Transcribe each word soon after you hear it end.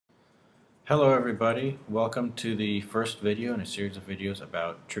Hello everybody, welcome to the first video in a series of videos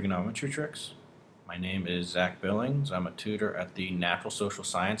about trigonometry tricks. My name is Zach Billings. I'm a tutor at the Natural Social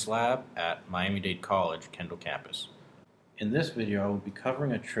Science Lab at Miami-Dade College, Kendall campus. In this video I will be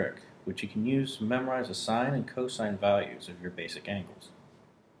covering a trick which you can use to memorize the sine and cosine values of your basic angles.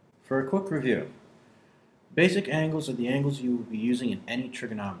 For a quick review, basic angles are the angles you will be using in any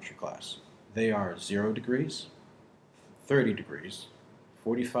trigonometry class. They are 0 degrees, 30 degrees,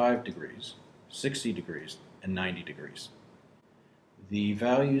 45 degrees, 60 degrees, and 90 degrees. The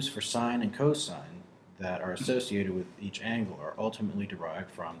values for sine and cosine that are associated with each angle are ultimately derived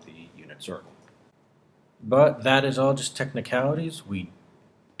from the unit circle. But that is all just technicalities. We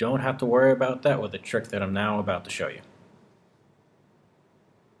don't have to worry about that with the trick that I'm now about to show you.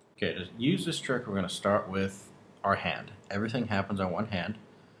 Okay, to use this trick we're going to start with our hand. Everything happens on one hand.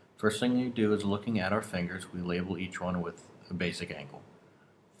 First thing you do is looking at our fingers, we label each one with a basic angle.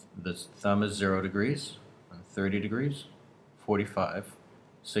 The thumb is 0 degrees, 30 degrees, 45,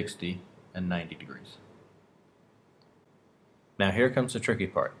 60, and 90 degrees. Now here comes the tricky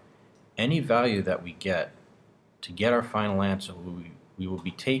part. Any value that we get, to get our final answer, we will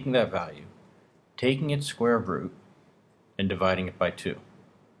be taking that value, taking its square root, and dividing it by 2.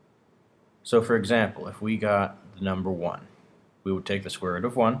 So for example, if we got the number 1, we would take the square root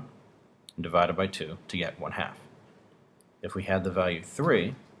of 1 and divide it by 2 to get 1/2. If we had the value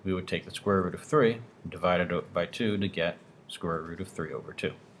 3, we would take the square root of 3 and divide it by 2 to get square root of 3 over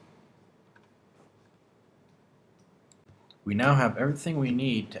 2. We now have everything we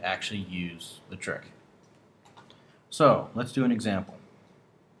need to actually use the trick. So let's do an example.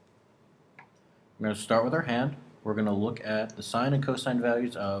 We're going to start with our hand. We're going to look at the sine and cosine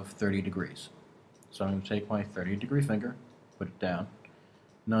values of 30 degrees. So I'm going to take my 30 degree finger, put it down.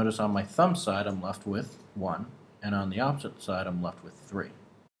 Notice on my thumb side I'm left with 1, and on the opposite side I'm left with 3.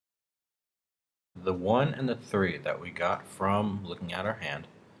 The 1 and the 3 that we got from looking at our hand,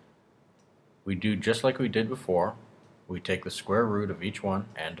 we do just like we did before. We take the square root of each one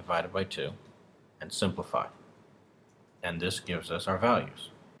and divide it by 2 and simplify. And this gives us our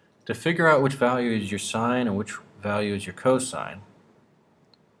values. To figure out which value is your sine and which value is your cosine,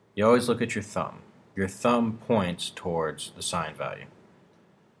 you always look at your thumb. Your thumb points towards the sine value.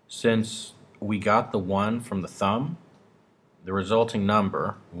 Since we got the 1 from the thumb, the resulting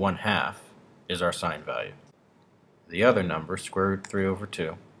number, 1/2, is our sine value. The other number, square root 3 over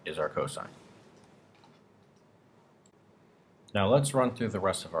 2, is our cosine. Now let's run through the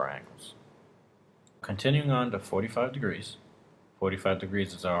rest of our angles. Continuing on to 45 degrees. 45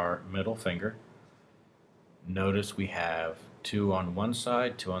 degrees is our middle finger. Notice we have 2 on one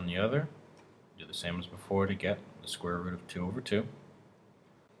side, 2 on the other. Do the same as before to get the square root of 2 over 2.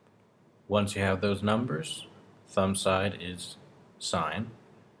 Once you have those numbers, thumb side is sine,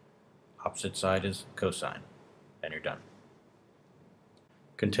 opposite side is cosine, and you're done.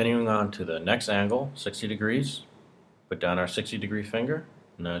 Continuing on to the next angle, 60 degrees, put down our 60 degree finger.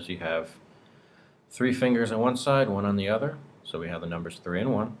 Notice you have 3 fingers on one side, 1 on the other, so we have the numbers 3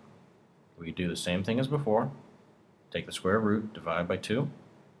 and 1. We do the same thing as before, take the square root, divide by 2,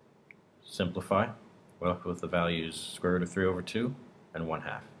 simplify, we're left with the values square root of 3 over 2 and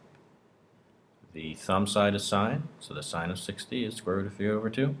 1/2. The thumb side is sine, so the sine of 60 is square root of 3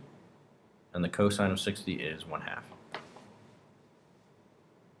 over 2, and the cosine of 60 is 1/2.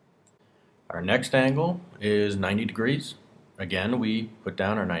 Our next angle is 90 degrees. Again, we put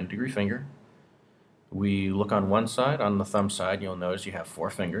down our 90 degree finger. We look on one side. On the thumb side, you'll notice you have 4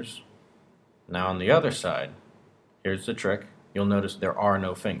 fingers. Now on the other side, here's the trick. You'll notice there are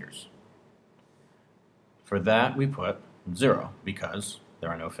no fingers. For that, we put 0 because there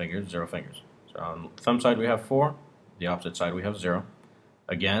are no fingers, 0 fingers. So on the thumb side we have 4, the opposite side we have 0.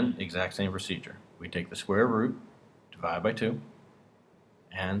 Again, exact same procedure. We take the square root, divide by 2,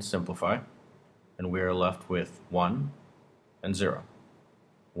 and simplify, and we are left with 1 and 0.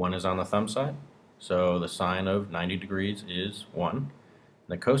 1 is on the thumb side, so the sine of 90 degrees is 1, and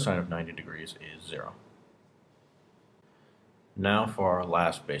the cosine of 90 degrees is 0. Now for our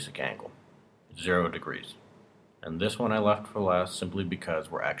last basic angle, 0 degrees. And this one I left for last simply because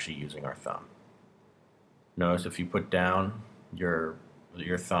we're actually using our thumb. Notice if you put down your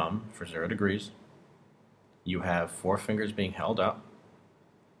thumb for 0 degrees, you have 4 fingers being held up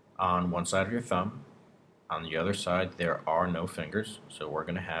on one side of your thumb. On the other side there are no fingers, so we're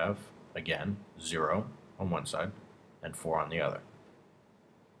going to have, again, 0 on one side and 4 on the other.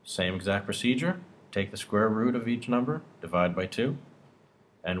 Same exact procedure, take the square root of each number, divide by 2,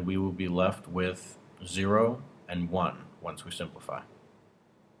 and we will be left with 0 and 1 once we simplify.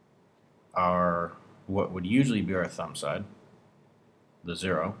 What would usually be our thumb side, the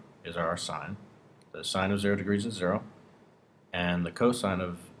 0, is our sine. The sine of 0 degrees is 0, and the cosine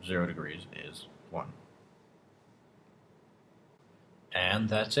of 0 degrees is 1. And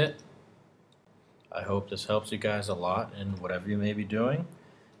that's it. I hope this helps you guys a lot in whatever you may be doing.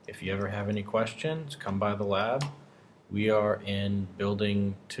 If you ever have any questions, come by the lab. We are in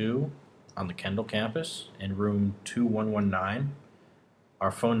Building 2 on the Kendall campus in room 2119.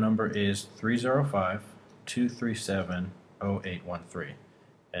 Our phone number is 305-237-0813.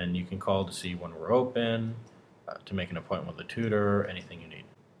 And you can call to see when we're open, to make an appointment with a tutor, anything you need.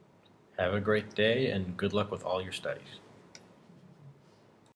 Have a great day and good luck with all your studies.